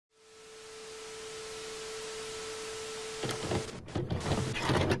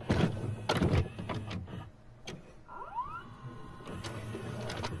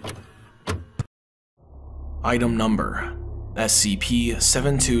Item Number: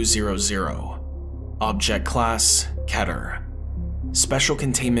 SCP-7200. Object Class: Keter. Special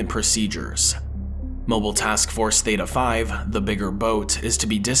Containment Procedures: Mobile Task Force Theta-5, the bigger boat, is to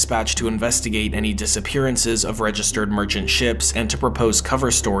be dispatched to investigate any disappearances of registered merchant ships and to propose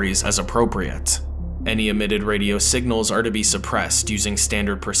cover stories as appropriate. Any emitted radio signals are to be suppressed using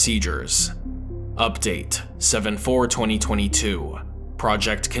standard procedures. Update: 7/4/2022.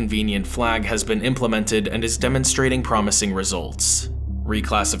 Project Convenient Flag has been implemented and is demonstrating promising results.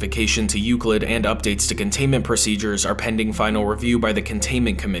 Reclassification to Euclid and updates to containment procedures are pending final review by the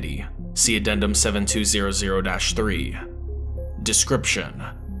Containment Committee. See Addendum 7200-3. Description: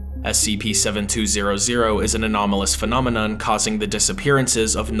 SCP-7200 is an anomalous phenomenon causing the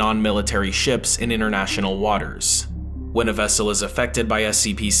disappearances of non-military ships in international waters. When a vessel is affected by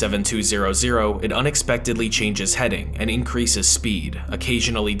SCP-7200, it unexpectedly changes heading and increases speed,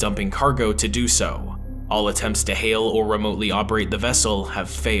 occasionally dumping cargo to do so. All attempts to hail or remotely operate the vessel have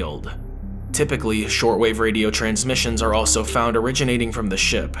failed. Typically, shortwave radio transmissions are also found originating from the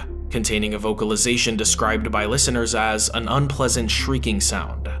ship, containing a vocalization described by listeners as an unpleasant shrieking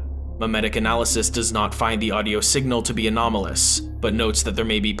sound. Memetic analysis does not find the audio signal to be anomalous, but notes that there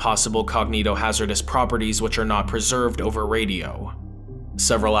may be possible cognitohazardous properties which are not preserved over radio.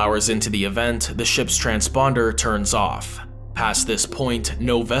 Several hours into the event, the ship's transponder turns off. Past this point,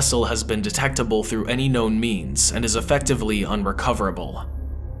 no vessel has been detectable through any known means and is effectively unrecoverable.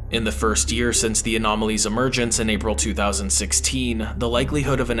 In the first year since the anomaly's emergence in April 2016, the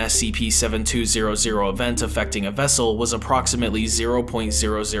likelihood of an SCP-7200 event affecting a vessel was approximately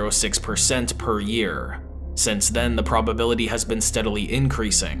 0.006% per year. Since then, the probability has been steadily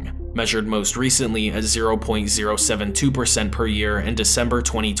increasing, measured most recently at 0.072% per year in December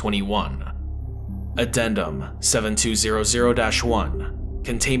 2021. Addendum 7200-1.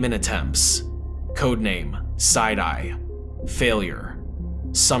 Containment Attempts. Codename: Side-Eye. Failure.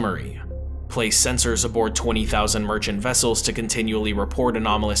 Summary: Place sensors aboard 20,000 merchant vessels to continually report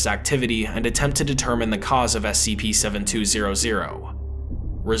anomalous activity and attempt to determine the cause of SCP-7200.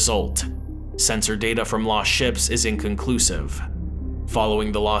 Result: Sensor data from lost ships is inconclusive.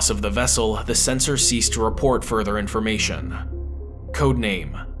 Following the loss of the vessel, the sensors cease to report further information.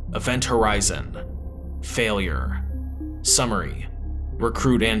 Codename: Event Horizon. Failure. Summary: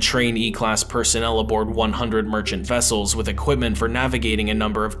 Recruit and train E-Class personnel aboard 100 merchant vessels with equipment for navigating a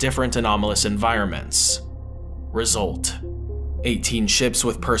number of different anomalous environments. Result: 18 ships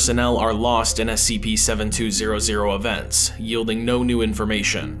with personnel are lost in SCP-7200 events, yielding no new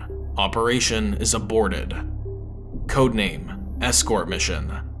information. Operation is aborted. Codename: Escort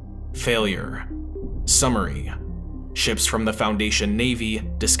Mission. Failure. Summary: Ships from the Foundation Navy,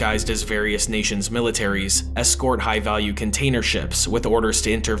 disguised as various nations' militaries, escort high-value container ships with orders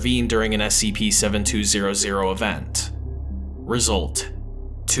to intervene during an SCP-7200 event. Result: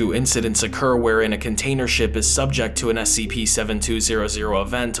 2 incidents occur wherein a container ship is subject to an SCP-7200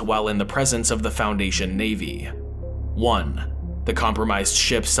 event while in the presence of the Foundation Navy. 1. The compromised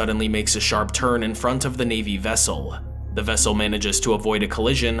ship suddenly makes a sharp turn in front of the Navy vessel. The vessel manages to avoid a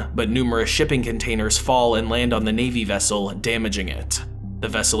collision, but numerous shipping containers fall and land on the Navy vessel, damaging it. The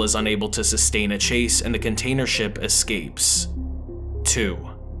vessel is unable to sustain a chase and the container ship escapes. 2.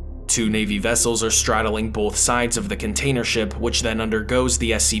 2 Navy vessels are straddling both sides of the container ship, which then undergoes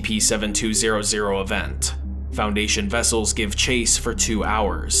the SCP-7200 event. Foundation vessels give chase for 2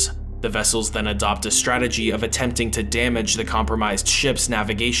 hours. The vessels then adopt a strategy of attempting to damage the compromised ship's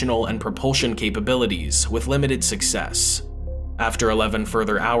navigational and propulsion capabilities, with limited success. After 11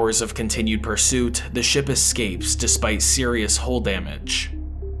 further hours of continued pursuit, the ship escapes despite serious hull damage.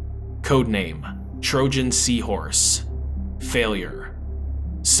 Codename: Trojan Seahorse. Failure.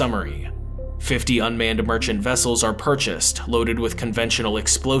 Summary: 50 unmanned merchant vessels are purchased, loaded with conventional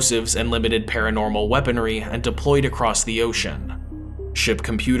explosives and limited paranormal weaponry, and deployed across the ocean. Ship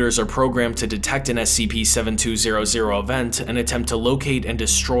computers are programmed to detect an SCP-7200 event and attempt to locate and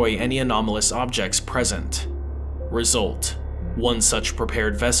destroy any anomalous objects present. Result: 1 such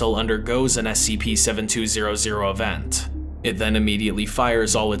prepared vessel undergoes an SCP-7200 event. It then immediately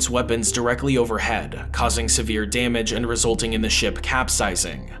fires all its weapons directly overhead, causing severe damage and resulting in the ship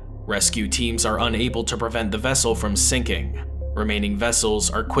capsizing. Rescue teams are unable to prevent the vessel from sinking. Remaining vessels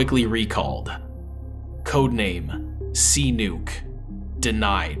are quickly recalled. Codename: Sea Nuke.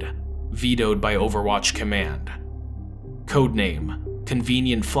 Denied. Vetoed by Overwatch Command. Codename: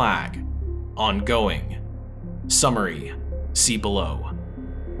 Convenient Flag. Ongoing. Summary: See below.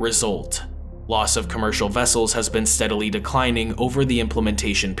 Result: Loss of commercial vessels has been steadily declining over the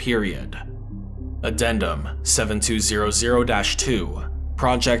implementation period. Addendum 7200-2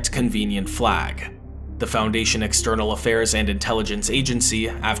 Project Convenient Flag. The Foundation External Affairs and Intelligence Agency,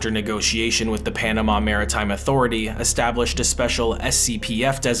 after negotiation with the Panama Maritime Authority, established a special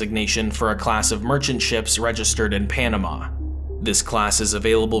SCPF designation for a class of merchant ships registered in Panama. This class is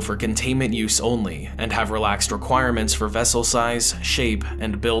available for containment use only and have relaxed requirements for vessel size, shape,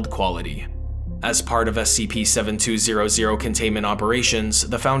 and build quality. As part of SCP-7200 containment operations,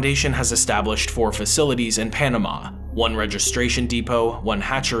 the Foundation has established 4 facilities in Panama, 1 registration depot, 1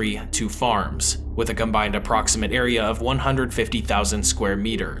 hatchery, 2 farms, with a combined approximate area of 150,000 square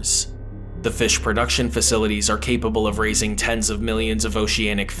meters. The fish production facilities are capable of raising tens of millions of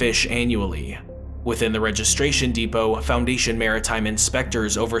oceanic fish annually. Within the registration depot, Foundation maritime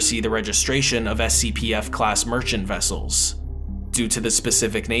inspectors oversee the registration of SCPF-class merchant vessels. Due to the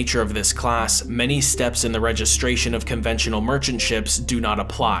specific nature of this class, many steps in the registration of conventional merchant ships do not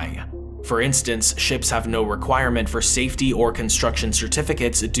apply. For instance, ships have no requirement for safety or construction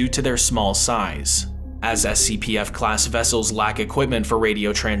certificates due to their small size. As SCPF-class vessels lack equipment for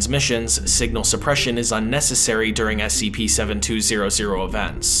radio transmissions, signal suppression is unnecessary during SCP-7200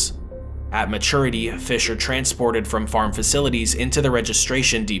 events. At maturity, fish are transported from farm facilities into the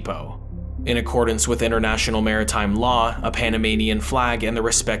registration depot. In accordance with international maritime law, a Panamanian flag and the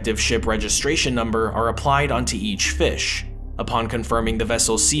respective ship registration number are applied onto each fish. Upon confirming the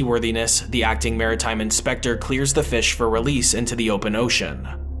vessel's seaworthiness, the acting maritime inspector clears the fish for release into the open ocean.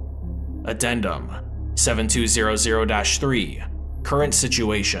 Addendum 7200-3 Current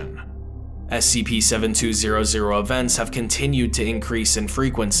Situation. SCP-7200 events have continued to increase in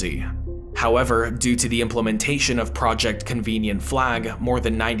frequency. However, due to the implementation of Project Convenient Flag, more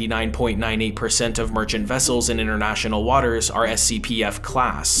than 99.98% of merchant vessels in international waters are SCPF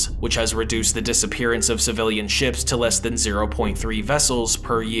class, which has reduced the disappearance of civilian ships to less than 0.3 vessels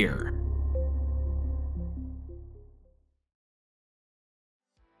per year.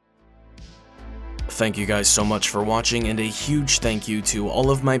 Thank you guys so much for watching, and a huge thank you to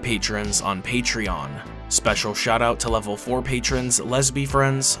all of my patrons on Patreon. Special shout out to level 4 patrons Lesby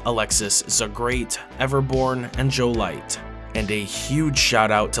Friends, Alexis Zagreat, Everborn, and Joe Light. And a huge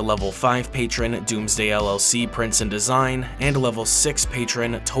shout out to level 5 patron Doomsday LLC Prince and Design, and level 6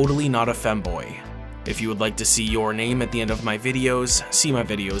 patron Totally Not a Femboy. If you would like to see your name at the end of my videos, see my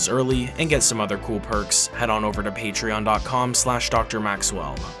videos early, and get some other cool perks, head on over to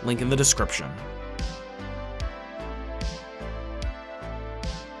patreon.com/drmaxwell, link in the description.